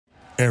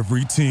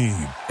Every team,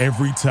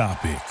 every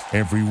topic,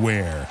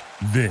 everywhere.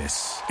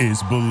 This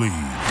is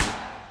Believe.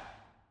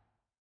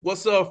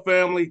 What's up,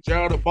 family?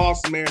 Gerald the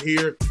Bossman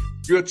here.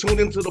 You're tuned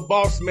into the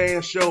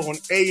Bossman Show on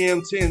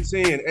AM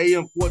 1010,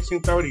 AM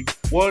 1430,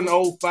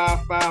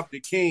 1055 The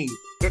King.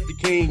 Check The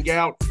King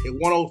out at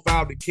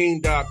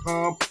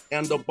 105theking.com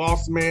and the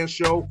Bossman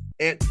Show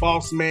at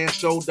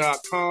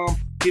bossmanshow.com.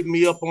 Hit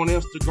me up on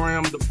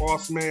Instagram, The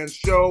Bossman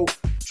Show,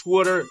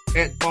 Twitter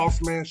at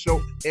Bossman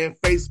Show, and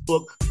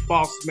Facebook,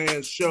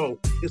 Bossman Show.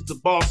 It's the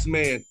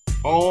Bossman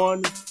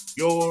on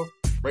your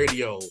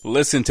radio.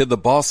 Listen to the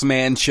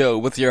Bossman Show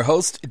with your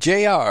host,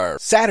 JR,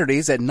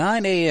 Saturdays at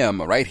 9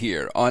 a.m. right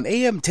here on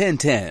AM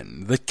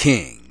 1010, The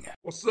King.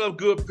 What's up,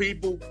 good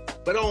people?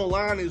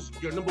 BetOnline is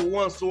your number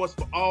one source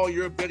for all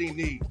your betting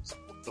needs.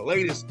 The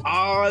latest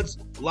odds,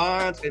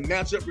 lines, and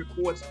matchup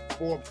reports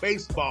for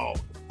baseball,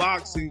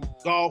 boxing,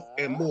 golf,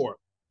 and more.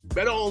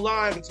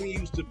 BetOnline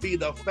continues to be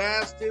the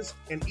fastest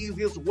and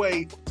easiest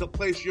way to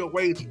place your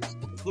wagers,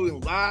 including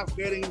live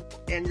betting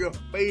and your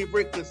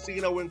favorite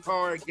casino and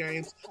card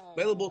games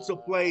available to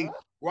play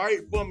right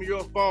from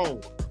your phone.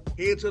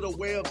 Head to the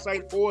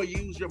website or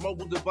use your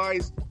mobile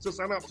device to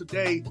sign up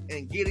today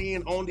and get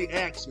in on the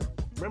action.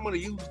 Remember to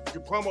use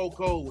your promo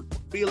code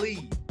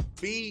BELIEVE,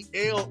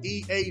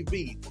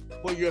 B-L-E-A-V,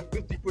 for your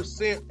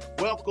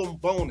 50% welcome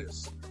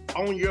bonus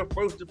on your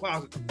first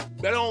deposit.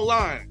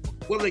 BetOnline,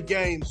 where the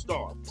game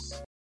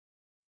starts.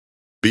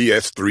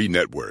 BS3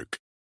 Network,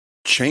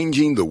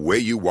 changing the way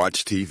you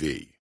watch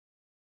TV.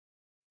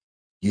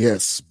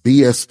 Yes,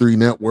 BS3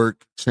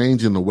 Network,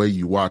 changing the way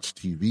you watch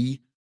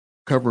TV,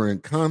 covering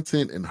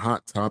content and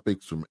hot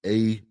topics from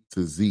A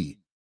to Z,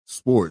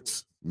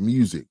 sports,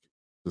 music,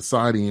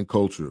 society and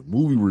culture,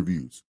 movie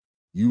reviews,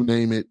 you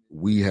name it,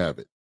 we have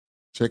it.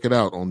 Check it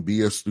out on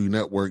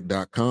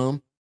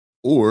bs3network.com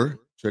or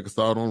check us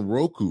out on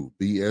Roku,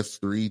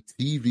 BS3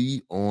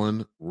 TV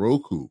on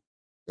Roku,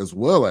 as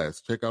well as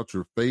check out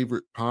your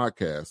favorite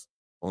podcast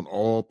on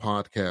all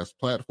podcast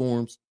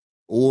platforms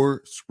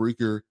or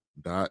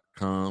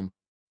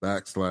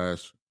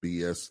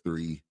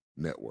Spreaker.com/BS3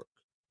 Network.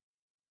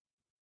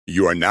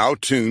 You are now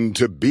tuned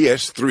to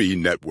BS3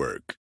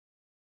 Network.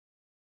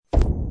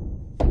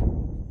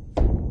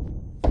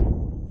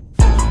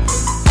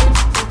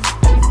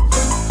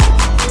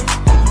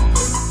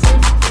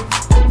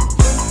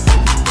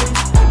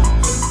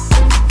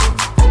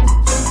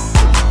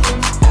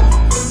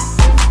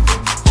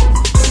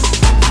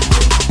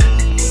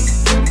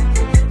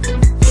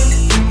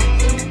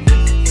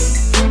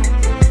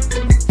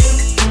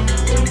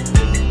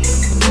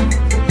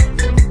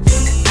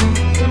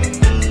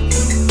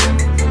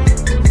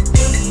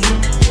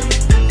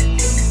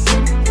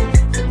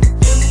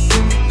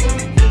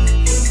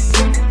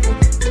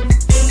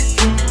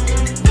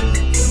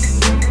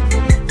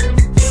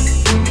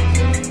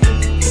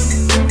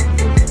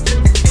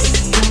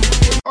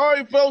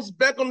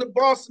 Back on the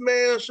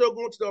Bossman Show,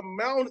 going to the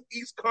Mountain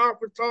East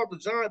Conference talk to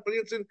John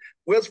Pennington,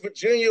 West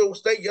Virginia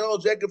State Yellow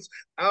Jackets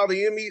out of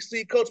the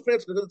MEC. Coach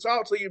Pennington, good to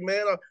talk to you,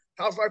 man.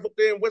 How's life up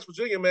there in West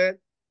Virginia, man?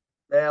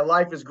 Man,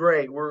 life is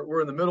great.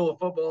 We're in the middle of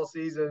football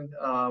season.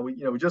 We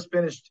just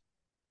finished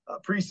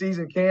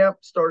preseason camp,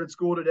 started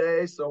school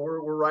today, so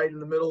we're right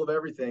in the middle of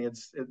everything.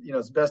 It's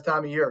the best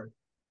time of year.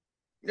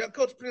 Yeah,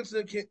 Coach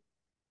Pennington,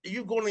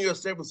 you're going in your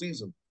seventh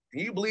season.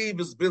 Can you believe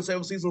it's been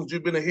 7 seasons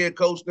you've been a head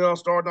coach now,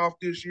 starting off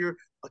this year,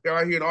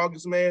 right here in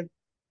August, man?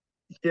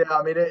 Yeah,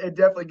 I mean, it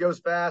definitely goes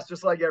fast,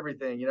 just like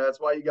everything. That's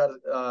why you got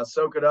to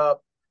soak it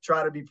up,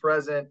 try to be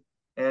present,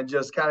 and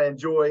just kind of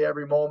enjoy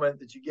every moment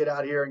that you get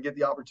out here and get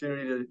the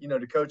opportunity to,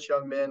 to coach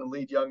young men and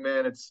lead young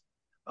men. It's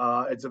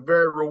a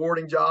very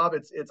rewarding job.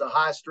 It's a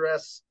high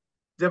stress,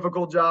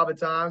 difficult job at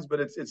times, but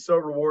it's so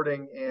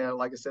rewarding. And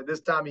like I said,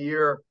 this time of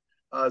year,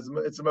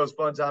 it's the most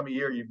fun time of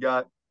year. You've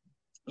got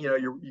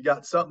you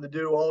got something to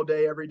do all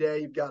day, every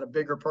day. You've got a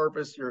bigger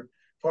purpose. You're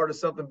part of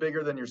something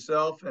bigger than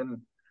yourself. And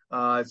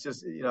it's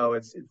just,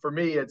 for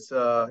me, it's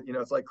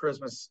like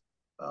Christmas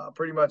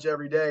pretty much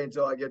every day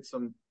until I get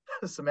some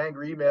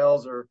angry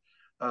emails or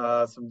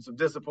some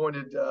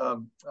disappointed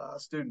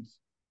students.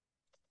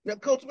 Now,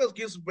 Coach, let's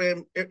get some,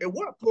 man. At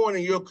what point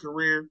in your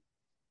career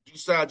you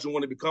decide you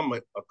want to become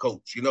a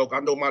coach? I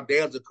know my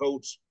dad's a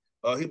coach.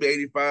 He'll be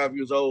 85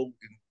 years old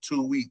in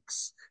 2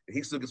 weeks. And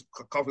he still gets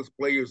calls his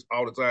players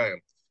all the time.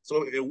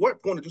 So at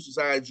what point did you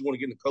decide you want to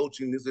get into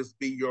coaching? Does this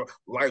be your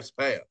life's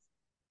path?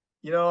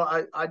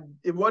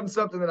 It wasn't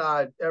something that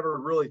I ever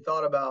really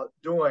thought about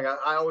doing.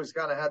 I always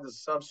kind of had this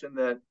assumption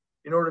that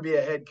in order to be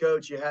a head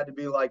coach, you had to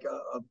be like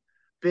a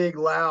big,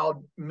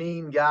 loud,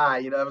 mean guy.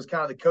 It was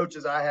kind of the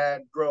coaches I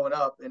had growing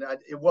up. And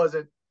it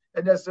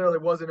necessarily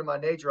wasn't in my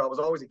nature. I was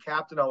always a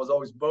captain. I was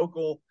always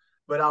vocal,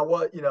 but I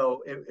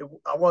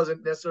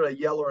wasn't necessarily a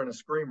yeller and a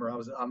screamer.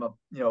 I'm a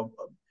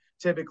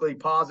typically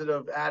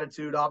positive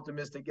attitude,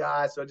 optimistic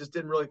guy. So I just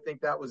didn't really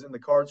think that was in the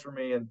cards for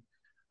me. And,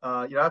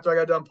 after I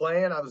got done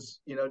playing, I was,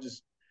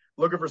 just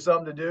looking for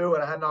something to do.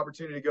 And I had an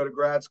opportunity to go to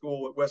grad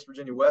school at West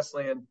Virginia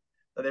Wesleyan.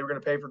 They were going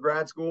to pay for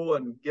grad school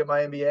and get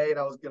my MBA, and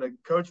I was going to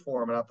coach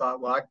for them. And I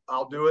thought, well,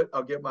 I'll do it.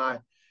 I'll get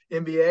my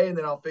NBA, and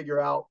then I'll figure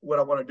out what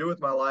I want to do with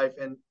my life.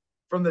 And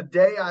from the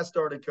day I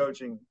started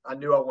coaching, I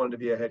knew I wanted to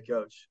be a head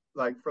coach.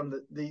 Like from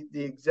the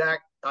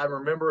exact, I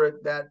remember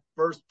it, that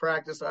first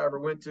practice I ever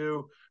went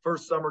to,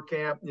 first summer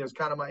camp, it was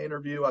kind of my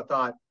interview. I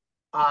thought,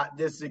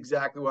 this is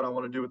exactly what I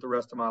want to do with the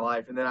rest of my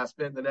life. And then I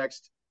spent the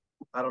next,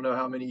 I don't know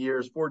how many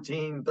years,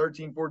 14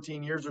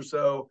 years or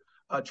so,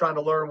 trying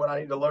to learn what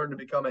I need to learn to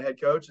become a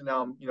head coach. And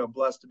now I'm,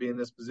 blessed to be in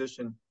this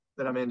position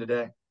that I'm in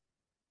today.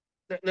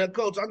 Now,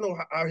 Coach, I know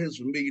how it is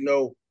for me,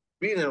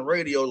 being in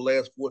radio the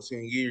last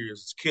 14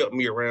 years has kept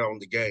me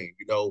around the game.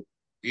 The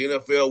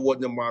NFL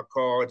wasn't in my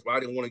cards, but I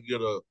didn't want to get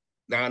a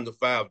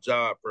 9-to-5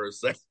 job per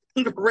se.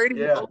 The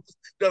radio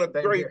done a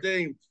great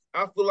thing.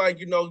 I feel like,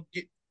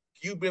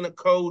 you being a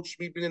coach,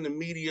 me being in the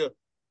media,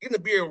 getting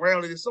to be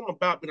around it, there's something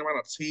about being around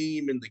a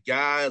team and the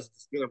guys,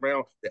 just being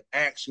around the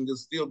action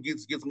just still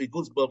gives me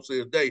goosebumps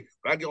every day.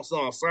 But I get on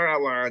the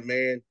sideline,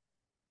 man,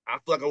 I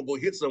feel like I'm going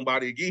to hit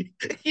somebody again.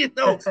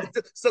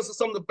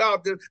 Something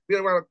about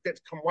being around that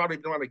camaraderie,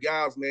 being around the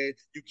guys, man,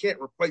 you can't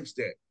replace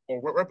that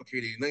or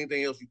replicate it in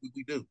anything else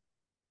we do.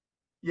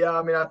 Yeah,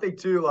 I mean, I think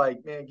too,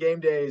 like, man, game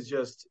day is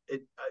just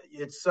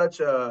it's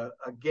such a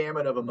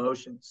gamut of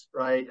emotions,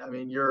 right? I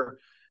mean, you're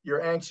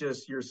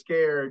anxious, you're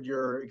scared,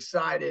 you're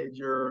excited,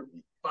 you're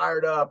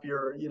fired up,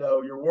 you're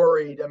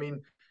worried. I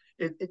mean,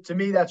 to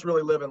me, that's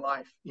really living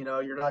life.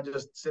 You're not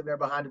just sitting there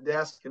behind a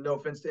desk, and no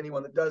offense to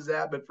anyone that does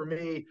that, but for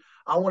me,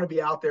 I want to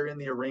be out there in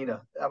the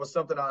arena. That was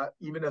something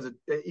even as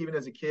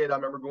a kid, I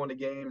remember going to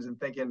games and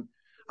thinking,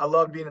 I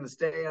loved being in the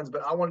stands,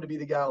 but I wanted to be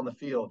the guy on the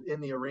field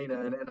in the arena.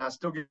 And I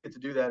still get to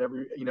do that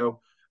every,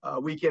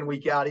 week in,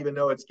 week out, even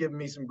though it's given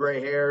me some gray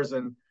hairs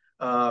and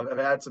I've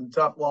had some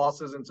tough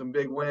losses and some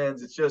big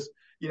wins. It's just,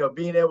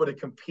 being able to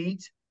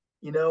compete,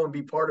 and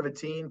be part of a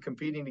team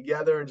competing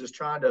together and just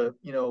trying to,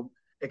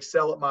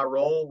 excel at my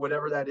role,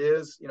 whatever that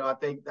is. I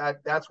think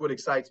that's what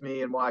excites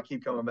me and why I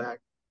keep coming back.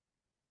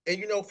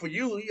 And, for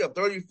you have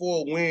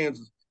 34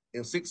 wins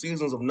in 6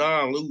 seasons of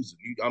non-losing.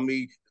 I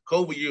mean,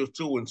 COVID years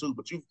 2-2,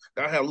 but you've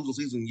not had a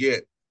losing season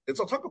yet. And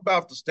so talk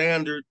about the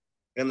standard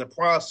and the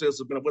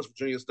process of being a West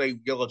Virginia State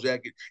Yellow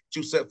Jacket that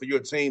you set for your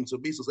team to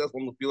be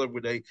successful on the field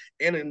every day,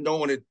 and in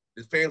knowing that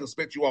the fans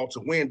expect you all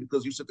to win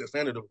because you set that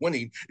standard of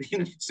winning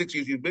in the 6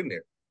 years you've been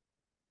there.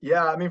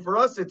 Yeah, I mean, for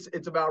us,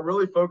 it's about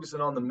really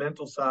focusing on the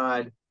mental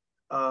side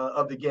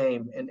of the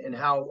game and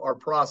how our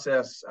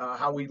process,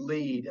 how we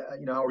lead,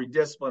 how we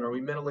discipline, are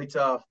we mentally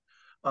tough?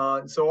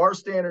 So our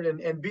standard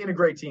and being a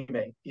great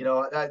teammate,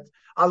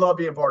 I love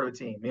being part of a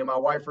team. Me and my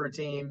wife are a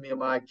team. Me and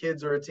my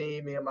kids are a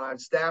team. Me and my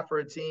staff are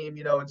a team,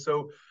 and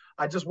so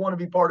I just want to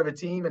be part of a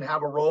team and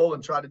have a role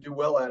and try to do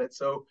well at it.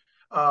 So,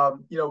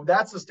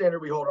 that's the standard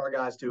we hold our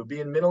guys to,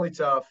 being mentally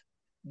tough,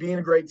 being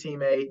a great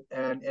teammate,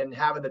 and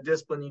having the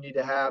discipline you need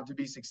to have to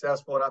be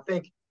successful. And I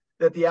think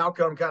that the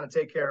outcome kind of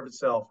take care of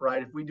itself,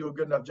 right? If we do a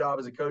good enough job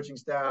as a coaching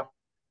staff,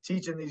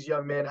 teaching these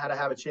young men how to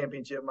have a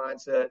championship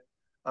mindset,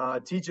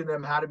 teaching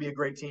them how to be a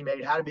great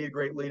teammate, how to be a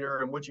great leader,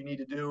 and what you need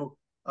to do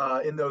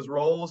in those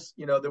roles,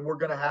 then we're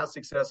going to have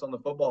success on the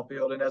football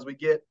field. And as we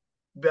get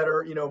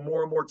better,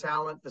 more and more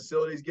talent,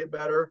 facilities get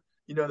better,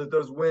 that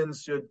those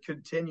wins should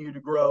continue to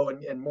grow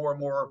and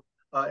more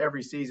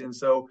every season.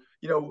 So,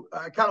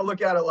 I kind of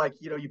look at it like,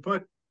 you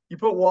put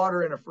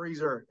water in a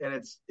freezer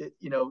and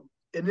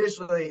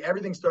initially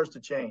everything starts to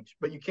change,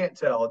 but you can't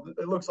tell.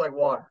 It looks like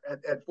water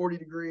at 40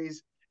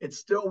 degrees. It's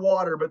still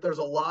water, but there's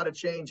a lot of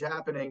change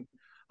happening.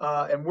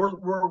 And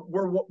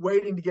we're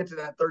waiting to get to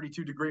that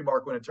 32-degree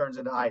mark when it turns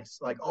into ice.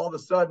 Like all of a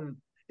sudden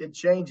it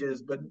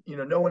changes, but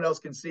no one else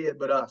can see it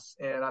but us.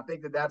 And I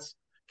think that's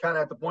kind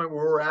of at the point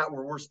where we're at,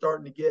 where we're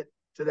starting to get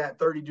to that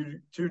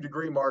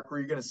 32-degree mark, where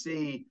you're going to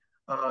see,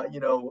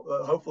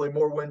 hopefully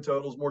more win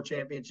totals, more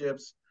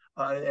championships,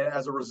 and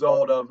as a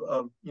result of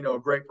a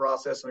great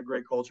process and a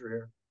great culture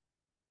here.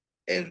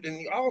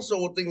 And also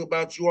one thing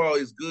about you all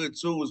is good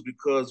too, is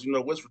because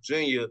West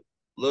Virginia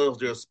loves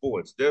their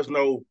sports. There's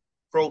no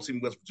pro team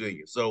in West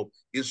Virginia, so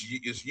it's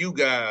you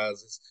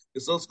guys,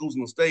 it's other schools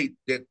in the state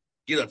that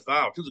get a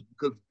foul because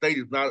the state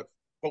is not a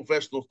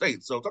professional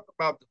state. So talk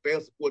about the fan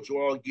support you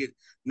all get,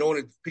 knowing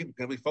that people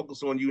can really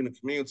focus on you in the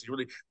community,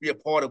 really be a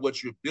part of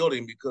what you're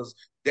building, because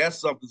that's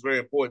something that's very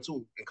important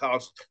too in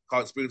college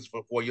experience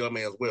for a young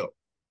man as well.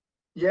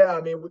 Yeah,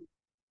 I mean,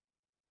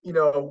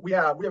 we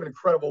have an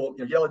incredible,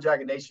 Yellow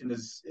Jacket Nation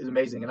is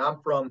amazing. And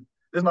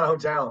this is my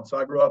hometown. So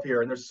I grew up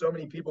here, and there's so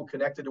many people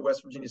connected to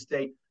West Virginia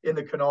State in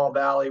the Kanawha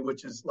Valley,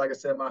 which is, like I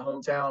said, my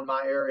hometown,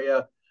 my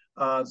area.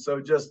 So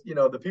just,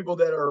 the people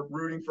that are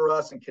rooting for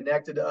us and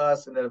connected to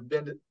us and that have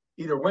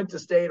either went to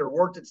state or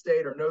worked at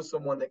state or know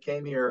someone that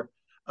came here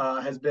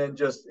has been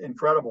just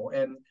incredible.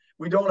 And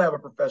we don't have a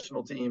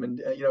professional team.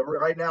 And,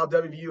 right now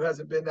WVU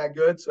hasn't been that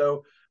good.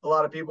 So a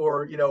lot of people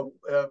are,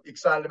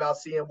 excited about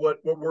seeing what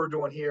we're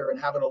doing here and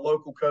having a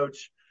local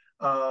coach,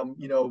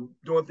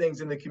 doing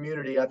things in the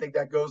community. I think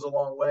that goes a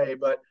long way.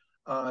 But,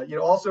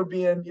 also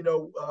being, an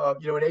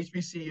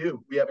HBCU,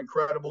 we have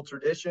incredible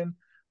tradition.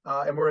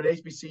 And we're an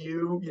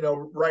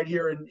HBCU, right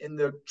here in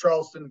the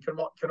Charleston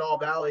Kanawha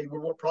Valley.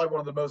 We're probably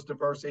one of the most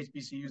diverse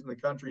HBCUs in the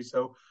country.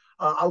 So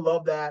I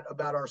love that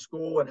about our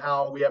school and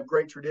how we have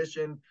great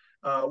tradition.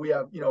 We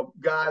have,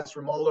 guys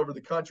from all over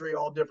the country,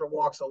 all different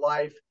walks of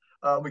life.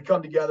 We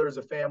come together as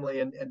a family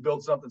and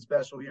build something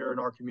special here in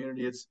our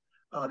community.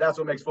 That's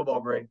what makes football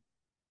great.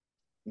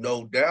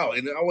 No doubt.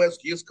 And I'll ask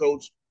you,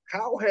 Coach,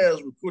 how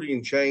has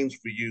recruiting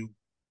changed for you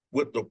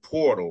with the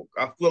portal?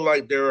 I feel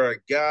like there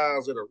are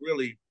guys that are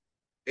really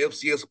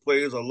FCS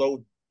players or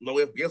low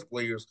FBS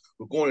players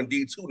who are going to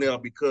D2 now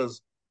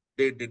because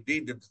the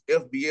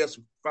FBS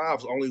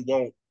fives only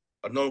want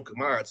a known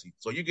commodity.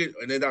 So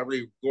and they're not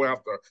really going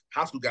after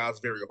high school guys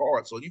very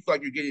hard. So you feel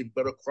like you're getting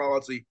better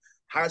quality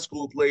high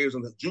school players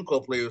and the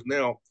JUCO players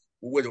now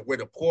where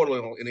the portal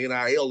and the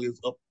NIL is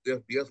up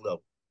to the FBS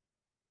level.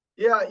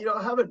 Yeah,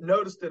 I haven't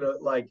noticed it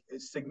like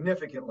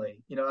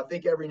significantly. I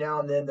think every now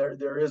and then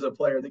there is a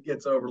player that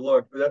gets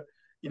overlooked, but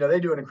they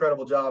do an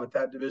incredible job at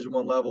that Division I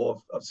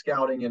level of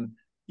scouting, and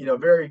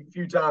very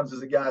few times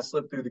does a guy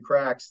slip through the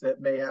cracks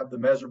that may have the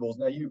measurables.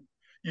 Now you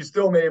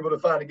still may be able to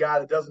find a guy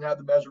that doesn't have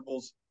the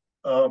measurables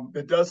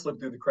that does slip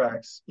through the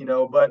cracks.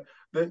 But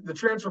the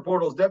transfer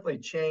portal has definitely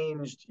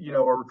changed.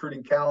 Our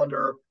recruiting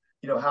calendar.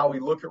 How we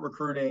look at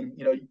recruiting.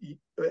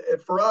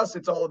 For us,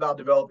 it's all about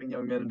developing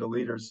young men into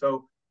leaders.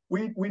 So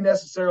we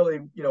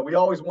necessarily, we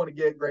always want to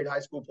get great high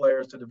school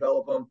players to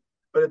develop them.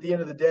 But at the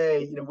end of the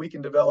day, we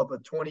can develop a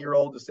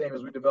 20-year-old the same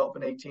as we develop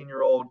an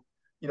 18-year-old,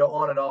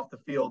 on and off the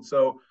field.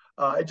 So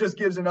it just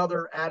gives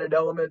another added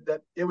element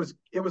that it was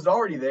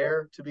already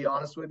there, to be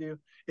honest with you.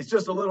 It's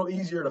just a little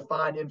easier to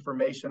find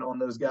information on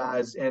those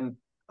guys, and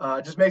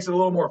it just makes it a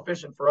little more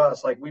efficient for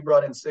us. Like, we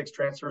brought in 6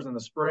 transfers in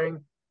the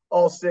spring.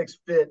 All 6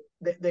 fit.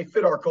 They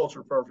fit our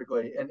culture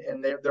perfectly,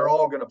 and they're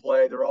all going to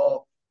play. They're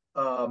all,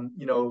 right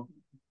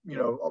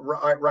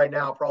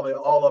now, probably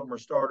all of them are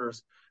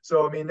starters.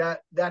 So, I mean,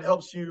 that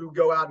helps you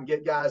go out and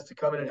get guys to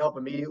come in and help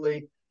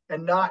immediately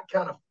and not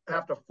kind of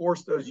have to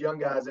force those young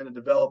guys into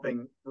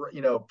developing,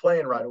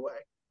 playing right away.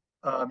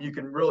 You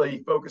can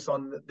really focus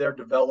on their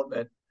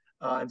development.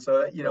 And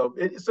so,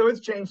 so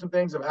it's changed some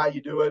things of how you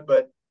do it,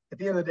 but at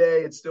the end of the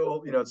day, it's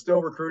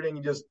still recruiting.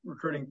 You just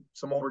recruiting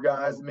some older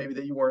guys maybe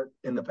that you weren't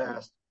in the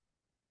past.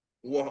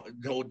 Well,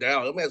 no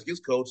doubt. Let me ask this,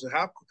 Coach.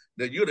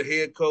 That you're the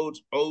head coach,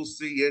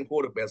 OC, and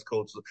quarterbacks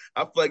coach. So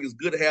I feel like it's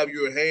good to have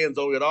your hands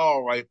on it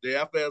all right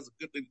there. I feel that's a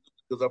good thing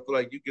because I feel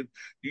like you can,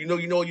 you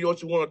know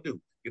what you want to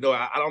do.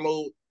 I don't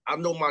know. I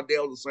know my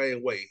dad was the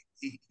same way.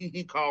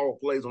 He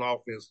called plays on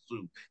offense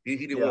too. He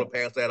didn't want to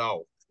pass that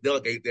off,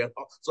 delegate that.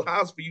 So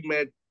how's for you,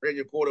 man? Training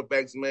your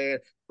quarterbacks, man.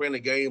 Training the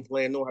game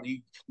plan,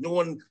 knowing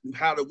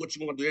what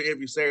you want to do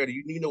every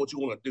Saturday. You know what you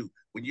want to do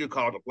when you're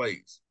calling the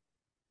plays.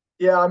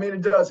 Yeah, I mean,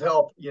 it does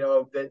help,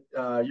 that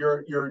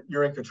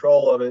you're in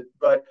control of it.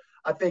 But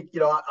I think,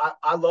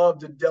 I love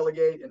to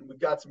delegate, and we've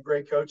got some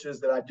great coaches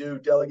that I do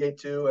delegate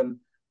to, and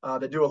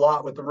they do a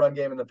lot with the run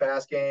game and the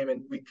pass game,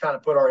 and we kind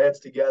of put our heads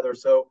together.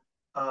 So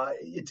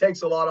it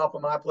takes a lot off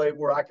of my plate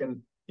where I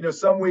can,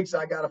 some weeks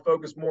I got to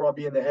focus more on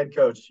being the head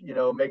coach,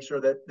 make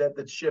sure that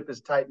the ship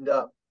is tightened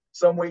up.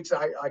 Some weeks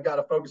I got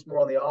to focus more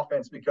on the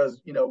offense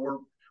because,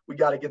 we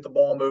got to get the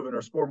ball moving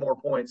or score more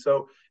points.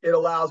 So it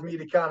allows me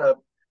to kind of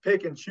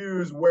pick and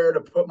choose where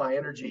to put my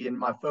energy and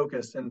my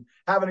focus. And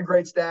having a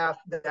great staff,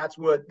 that's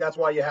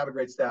why you have a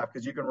great staff,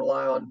 because I can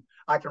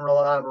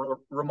rely on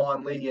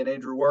Ramon Lee and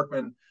Andrew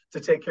Workman to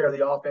take care of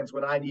the offense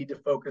when I need to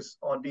focus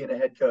on being a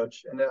head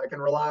coach. And I can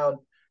rely on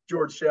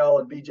George Shell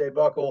and BJ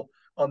Buckle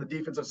on the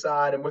defensive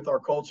side and with our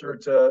culture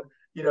to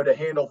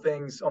handle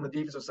things on the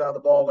defensive side of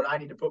the ball when I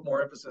need to put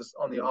more emphasis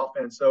on the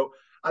offense. So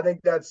I think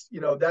that's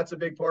a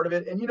big part of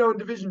it. And, in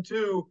Division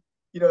II,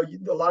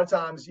 a lot of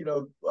times,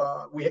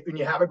 when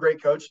you have a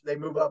great coach, they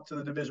move up to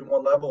the Division I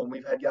level, and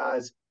we've had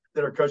guys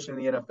that are coaching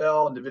in the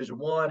NFL and Division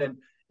I. And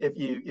if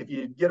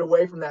you get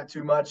away from that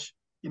too much,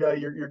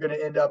 you're going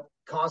to end up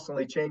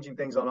constantly changing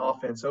things on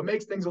offense. So it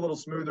makes things a little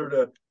smoother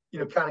to,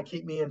 kind of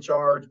keep me in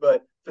charge,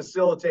 but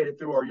facilitate it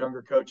through our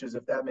younger coaches,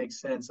 if that makes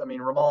sense. I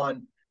mean,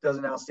 Ramon does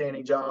an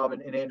outstanding job,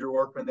 and Andrew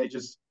Workman,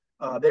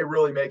 they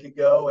really make it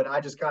go, and I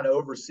just kind of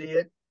oversee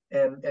it.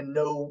 And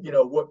know,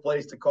 what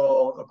plays to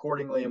call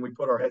accordingly, and we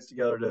put our heads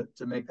together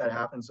to make that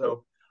happen.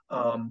 So,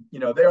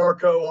 they are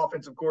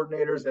co-offensive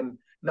coordinators, and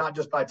not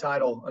just by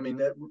title. I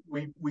mean,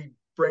 we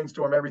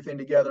brainstorm everything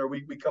together.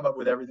 We come up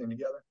with everything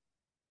together.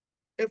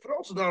 And for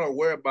those who are not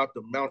aware about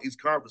the Mountain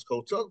East Conference,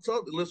 Coach, tell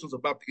the listeners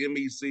about the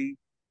MEC,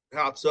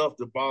 how tough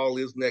the ball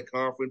is in that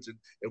conference, and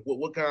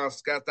what kind of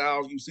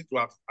styles you see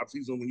throughout the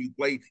season when you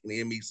play in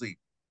the MEC.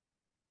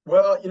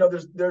 Well,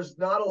 there's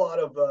not a lot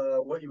of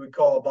what you would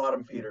call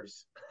bottom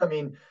feeders. I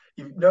mean,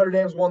 Notre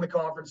Dame's won the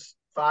conference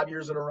 5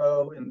 years in a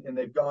row, and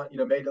they've gone,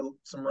 made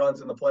some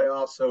runs in the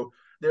playoffs. So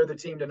they're the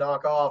team to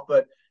knock off.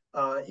 But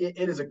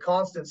it is a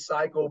constant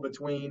cycle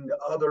between the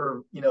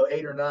other,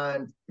 8 or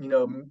 9,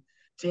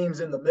 teams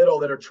in the middle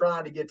that are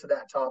trying to get to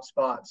that top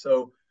spot.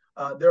 So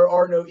there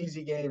are no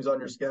easy games on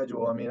your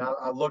schedule. I mean,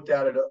 I looked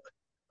at it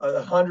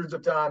hundreds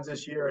of times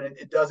this year, and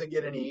it doesn't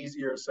get any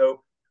easier.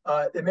 So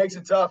it makes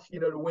it tough,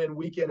 to win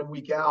week in and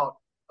week out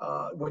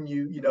when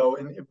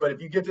but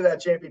if you get to that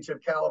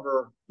championship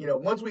caliber,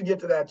 once we get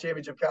to that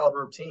championship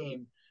caliber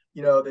team,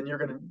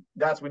 then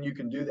that's when you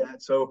can do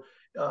that. So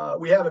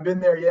we haven't been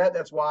there yet.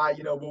 That's why,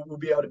 we'll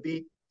be able to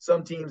beat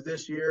some teams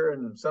this year,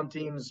 and some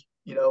teams,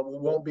 we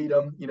won't beat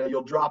them.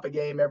 You'll drop a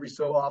game every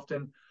so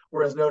often,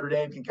 whereas Notre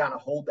Dame can kind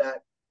of hold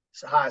that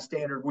high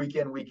standard week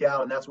in, week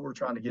out, and that's what we're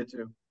trying to get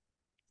to.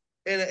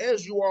 And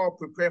as you all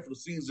prepare for the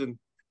season,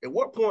 at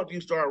what point do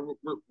you start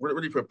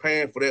really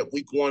preparing for that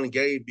week one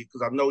game?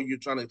 Because I know you're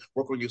trying to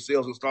work on your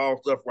sales install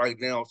stuff right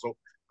now. So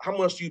how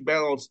much do you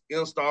balance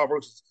install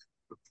versus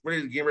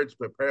ready to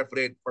prepare for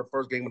that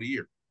first game of the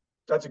year?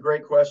 That's a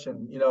great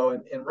question.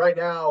 And right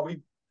now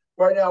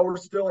we're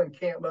still in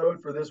camp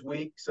mode for this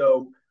week.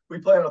 So we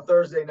play on a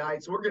Thursday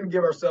night. So we're going to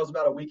give ourselves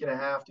about a week and a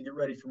half to get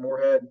ready for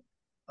Moorhead.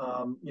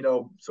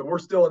 So we're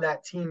still in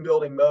that team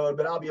building mode,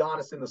 but I'll be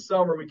honest, in the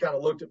summer, we kind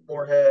of looked at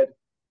Moorhead,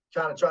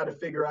 kind of tried to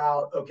figure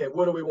out, okay,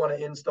 what do we want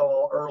to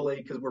install early?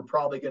 Because we're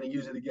probably going to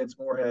use it against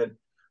Moorhead.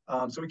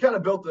 So we kind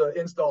of built the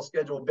install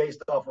schedule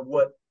based off of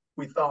what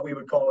we thought we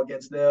would call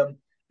against them.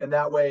 And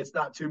that way it's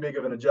not too big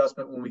of an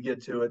adjustment when we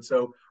get to it.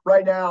 So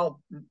right now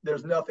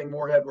there's nothing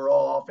Moorhead. We're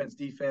all offense,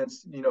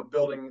 defense,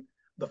 building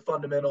the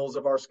fundamentals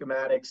of our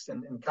schematics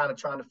and kind of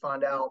trying to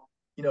find out,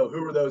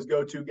 who are those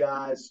go-to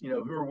guys,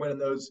 who are winning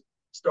those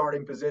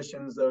starting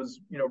positions, those,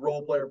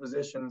 role player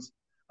positions.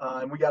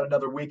 And we got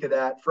another week of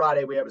that.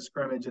 Friday, we have a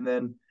scrimmage. And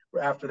then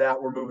after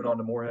that, we're moving on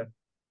to Moorhead.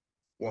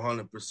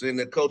 100%.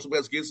 That Coach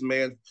West gets,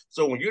 man.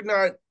 So when you're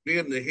not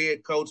being the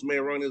head coach,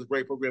 man, running this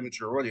great program that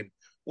you're running,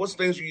 what's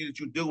things that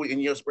you do in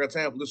your spare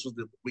time for listeners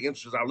that we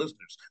interest our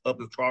listeners up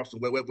in Charleston,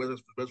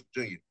 West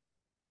Virginia?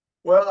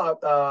 Well,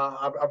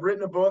 I've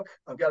written a book.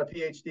 I've got a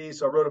PhD,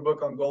 so I wrote a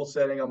book on goal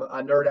setting.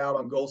 I nerd out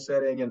on goal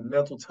setting and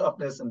mental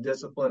toughness and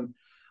discipline.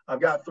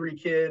 I've got 3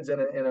 kids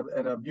and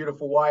a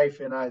beautiful wife,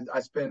 and I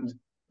spend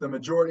the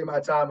majority of my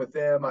time with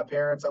them. My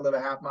parents, I live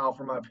a half mile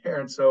from my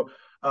parents, so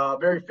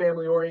very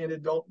family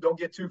oriented. Don't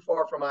get too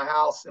far from my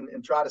house,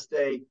 and try to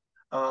stay,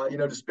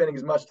 just spending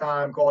as much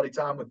quality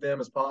time with them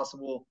as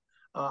possible.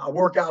 I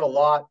work out a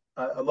lot.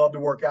 I love to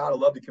work out. I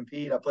love to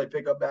compete. I play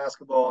pickup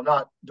basketball,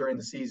 not during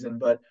the season,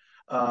 but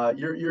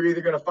you're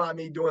either going to find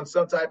me doing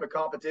some type of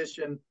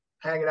competition,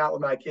 hanging out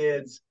with my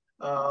kids,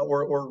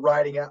 or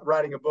writing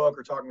a book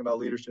or talking about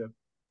leadership.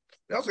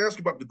 I also ask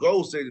you about the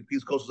goal setting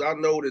piece, coaches. I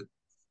know that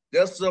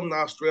that's something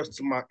I stress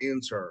to my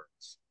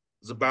interns.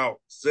 It's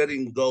about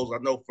setting goals.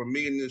 I know for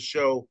me in this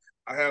show,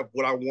 I have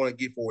what I want to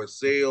get for is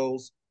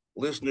sales,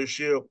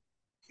 listenership,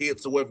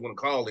 hits, or whatever you want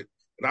to call it,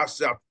 and I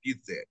set out to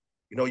get that.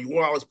 You want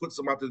to always put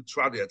something out there to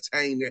try to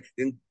attain that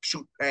and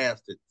shoot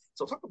past it.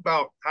 So talk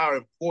about how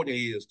important it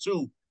is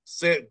to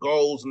set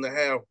goals and to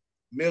have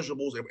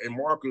measurables and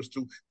markers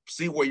to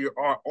see where you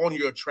are on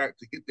your track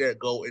to hit that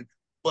goal and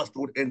bust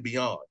through it and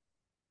beyond.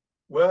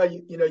 Well,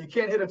 you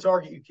can't hit a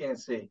target you can't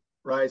see,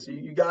 right? So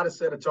you got to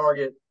set a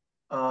target,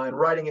 and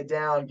writing it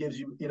down gives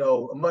you,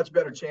 a much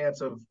better chance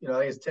of, I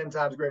think it's 10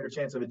 times greater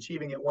chance of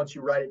achieving it once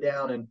you write it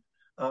down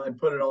and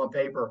put it on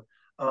paper.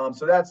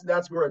 So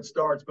that's where it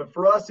starts. But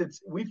for us,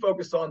 we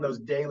focus on those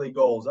daily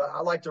goals. I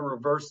like to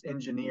reverse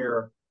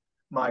engineer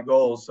my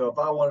goals. So if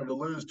I wanted to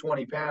lose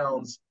 20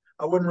 pounds,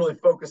 I wouldn't really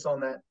focus on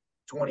that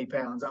 20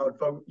 pounds. I would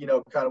focus,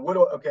 kind of what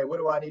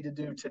do I need to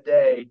do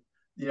today?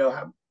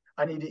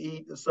 I need to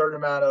eat a certain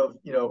amount of,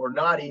 or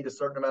not eat a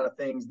certain amount of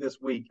things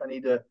this week. I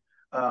need to,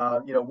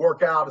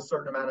 work out a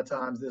certain amount of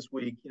times this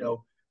week,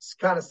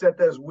 kind of set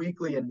those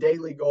weekly and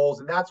daily goals.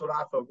 And that's what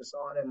I focus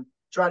on and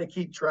try to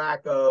keep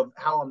track of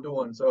how I'm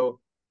doing. So,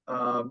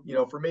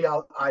 for me,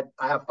 I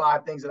have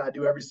 5 things that I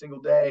do every single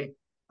day.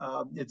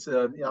 It's I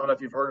don't know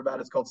if you've heard about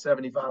it. It's called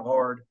 75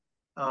 hard.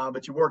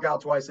 But you work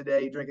out twice a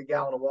day, you drink a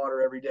gallon of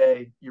water every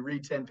day, you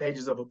read 10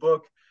 pages of a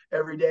book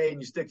every day,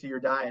 and you stick to your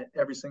diet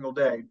every single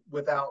day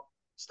without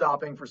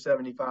stopping for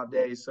 75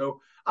 days. So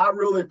I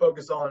really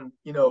focus on,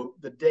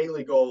 the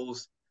daily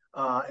goals,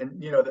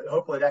 and, that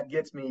hopefully that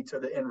gets me to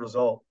the end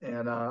result.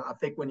 And I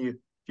think if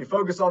you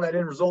focus on that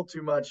end result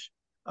too much,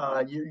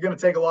 you're going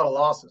to take a lot of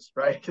losses,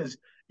 right? Because,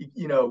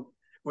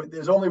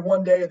 there's only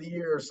one day of the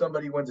year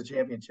somebody wins a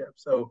championship.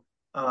 So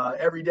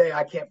every day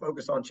I can't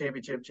focus on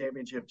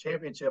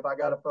championship. I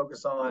got to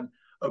focus on,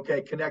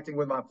 connecting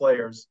with my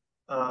players,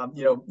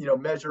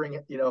 measuring,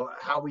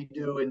 how we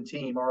do in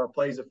team, are our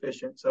plays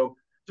efficient? So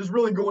just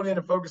really going in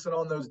and focusing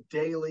on those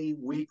daily,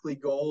 weekly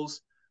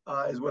goals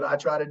is what I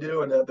try to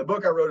do. And the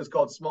book I wrote is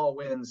called Small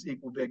Wins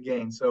Equal Big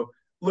Gains. So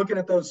looking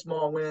at those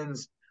small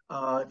wins,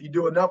 if you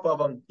do enough of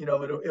them,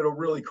 it'll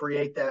really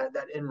create that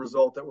end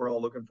result that we're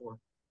all looking for.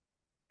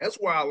 That's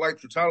why I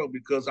like your title,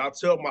 because I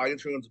tell my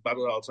interns about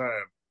it all the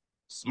time.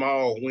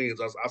 Small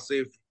wins. I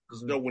say,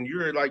 because when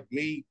you're like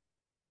me,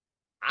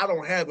 I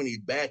don't have any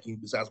backing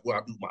besides what I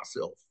do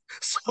myself.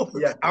 So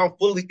yeah. I'm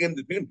fully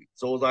independent.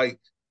 So it's like,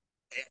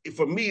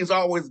 for me, it's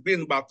always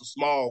been about the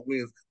small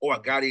wins. Oh, I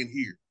got in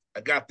here. I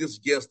got this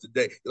guest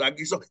today.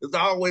 So it's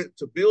always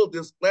to build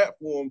this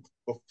platform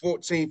for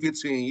 14,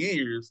 15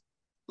 years.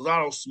 There's a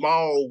lot of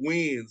small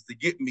wins to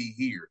get me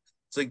here,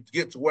 to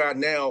get to where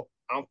now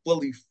I'm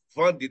fully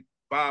funded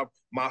by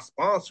my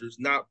sponsors,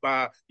 not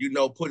by,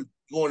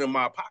 going in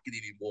my pocket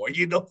anymore.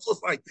 So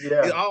it's like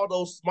all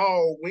those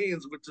small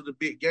wins went to the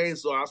big game.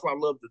 So that's why I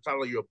love the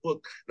title of your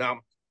book. Now,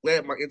 I'm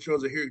glad my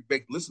interns are here,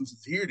 listeners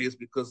to hear this,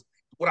 because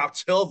what I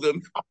tell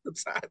them all the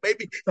time,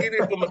 maybe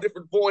hearing it from a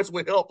different voice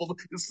would help them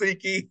to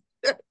sink in.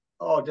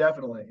 Oh,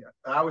 definitely.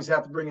 I always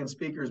have to bring in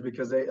speakers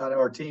because I know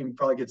our team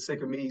probably gets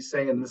sick of me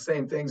saying the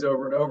same things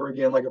over and over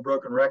again, like a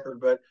broken record.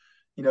 But,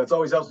 it's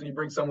always helps when you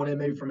bring someone in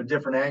maybe from a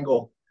different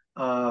angle.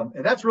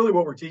 And that's really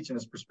what we're teaching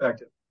is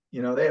perspective.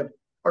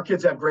 Our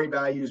kids have great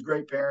values,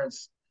 great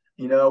parents.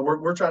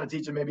 We're trying to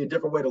teach them maybe a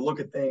different way to look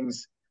at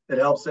things that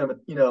helps them,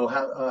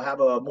 have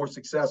a more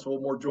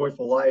successful, more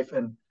joyful life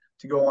and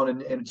to go on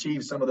and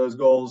achieve some of those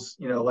goals,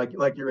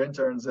 like your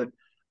interns that,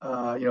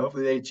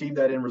 hopefully they achieve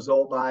that end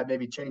result by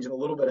maybe changing a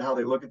little bit of how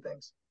they look at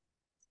things.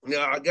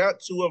 Now, I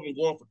got 2 of them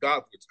going for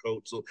doctorates,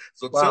 Coach. So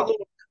wow. Tell them,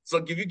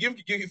 if you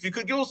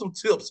could give them some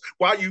tips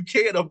why you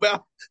cared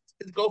about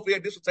go for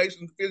that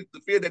dissertation to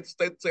feel that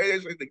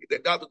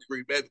doctorate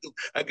degree, man. Because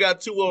I got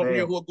 2 of them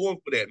here who are going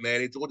for that,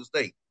 man, in Georgia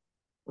State.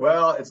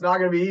 Well, it's not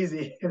going to be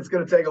easy. It's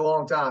going to take a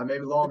long time,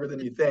 maybe longer than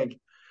you think.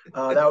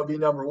 That would be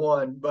number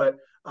one. But,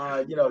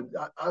 I've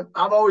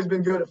always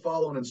been good at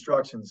following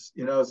instructions,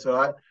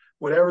 so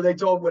whatever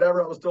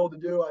I was told to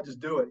do, I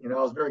just do it. I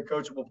was a very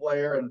coachable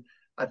player. And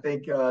I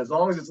think as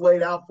long as it's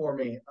laid out for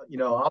me,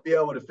 I'll be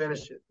able to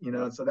finish it,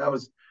 So that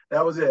was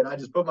it. I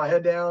just put my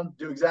head down,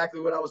 do exactly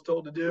what I was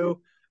told to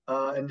do,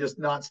 and just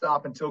not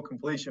stop until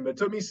completion. But it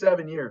took me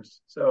 7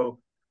 years. So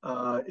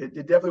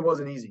it definitely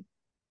wasn't easy.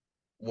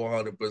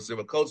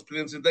 100%. Coach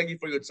Pennington, thank you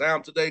for your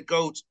time today,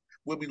 Coach.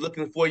 We'll be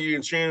looking for you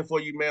and cheering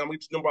for you, man. I'll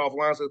reach the number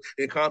offline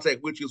in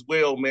contact with you as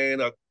well, man,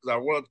 because I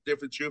want to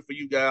definitely cheer for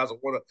you guys. I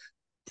want to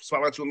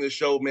spotlight you on this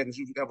show, man, because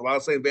you have a lot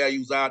of the same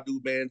values I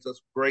do, man. So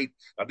that's great.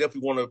 I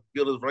definitely want to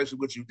build a relationship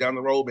with you down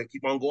the road, man.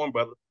 Keep on going,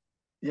 brother.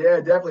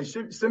 Yeah, definitely.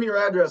 Send me your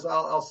address.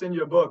 I'll send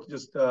you a book.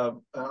 Just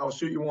I'll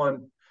shoot you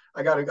one.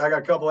 I got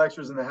a couple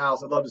extras in the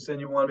house. I'd love to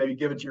send you one. Maybe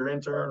give it to your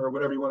intern or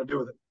whatever you want to do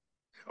with it.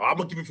 I'm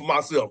gonna give it for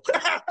myself.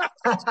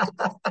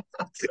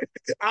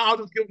 I'll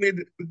just give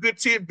them the good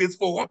tidbits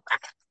for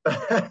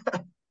them.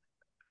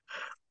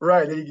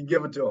 Right, then you can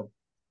give it to them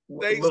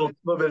a little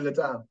bit at a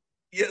time.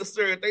 Yes,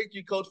 sir. Thank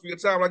you, Coach, for your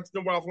time. Like this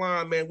number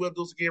offline, man. We'll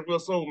do this again real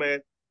soon, man.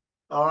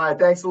 All right,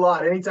 thanks a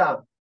lot.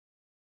 Anytime.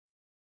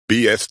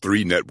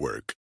 BS3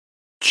 Network,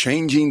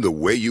 changing the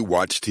way you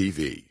watch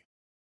TV.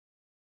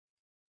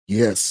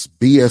 Yes,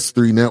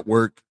 BS3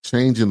 Network,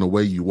 changing the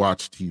way you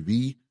watch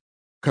TV,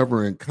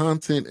 covering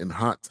content and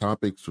hot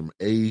topics from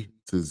A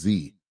to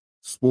Z,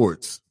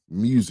 sports,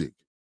 music,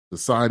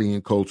 society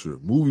and culture,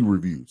 movie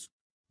reviews,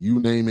 you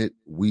name it,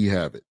 we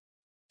have it.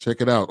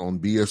 Check it out on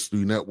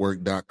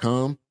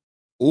bs3network.com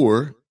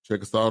or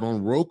check us out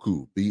on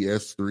Roku,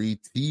 BS3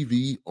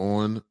 TV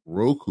on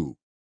Roku,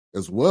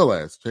 as well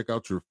as check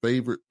out your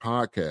favorite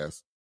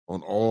podcast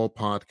on all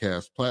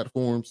podcast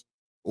platforms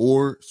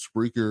or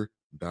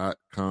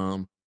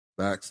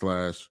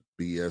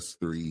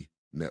Spreaker.com/BS3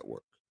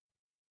 Network.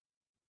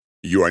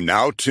 You are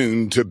now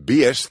tuned to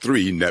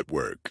BS3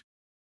 Network.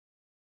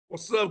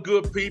 What's up,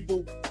 good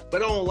people?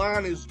 Bet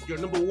Online is your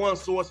number one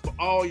source for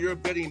all your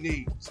betting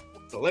needs.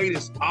 The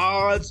latest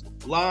odds,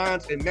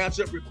 lines, and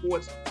matchup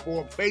reports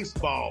for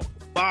baseball,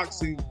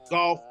 boxing,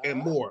 golf, and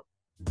more.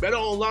 Bet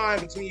Online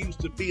continues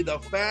to be the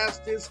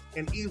fastest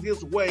and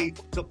easiest way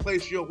to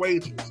place your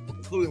wagers,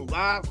 including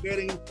live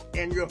betting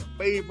and your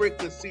favorite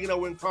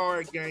casino and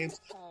card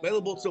games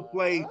available to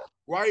play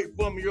right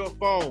from your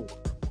phone.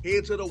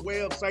 Head to the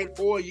website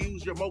or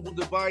use your mobile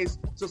device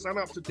to sign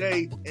up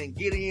today and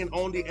get in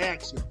on the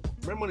action.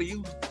 Remember to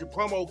use your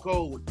promo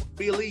code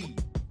BELIEVE,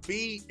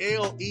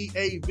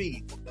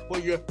 BLEAV, for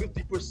your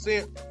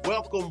 50%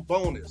 welcome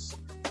bonus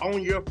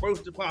on your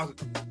first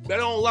deposit. Bet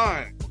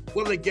Online,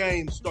 where the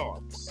game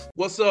starts.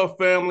 What's up,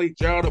 family?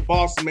 Jared the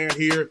Bossman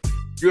here.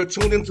 You're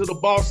tuned into the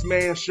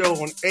Bossman Show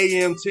on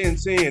AM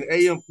 1010,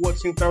 AM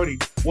 1430,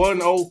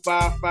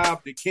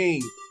 1055 The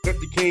King. Check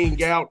The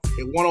King out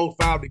at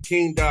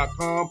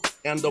 105theking.com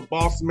and the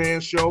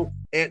Bossman Show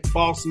at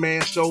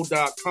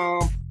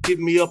bossmanshow.com. Hit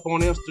me up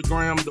on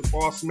Instagram, The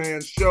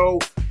Bossman Show,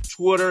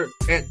 Twitter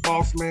at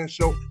Bossman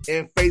Show,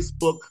 and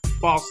Facebook,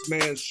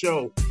 Bossman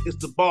Show. It's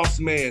the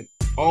Bossman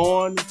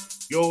on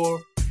your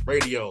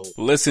radio.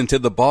 Listen to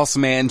the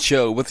Bossman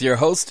Show with your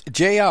host,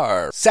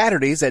 JR,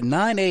 Saturdays at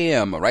 9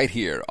 a.m. right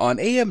here on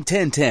AM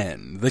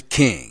 1010, The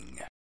King.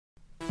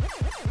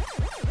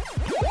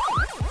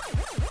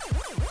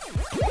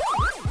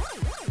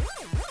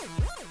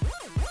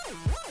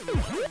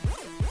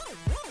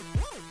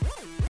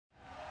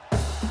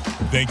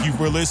 Thank you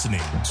for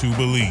listening to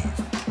Believe.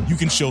 You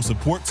can show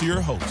support to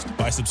your host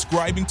by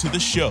subscribing to the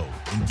show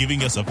and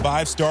giving us a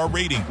 5-star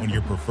rating on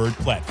your preferred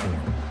platform.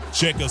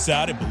 Check us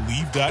out at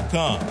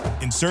Believe.com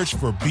and search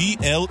for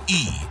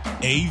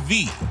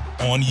BLEAV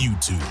on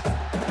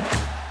YouTube.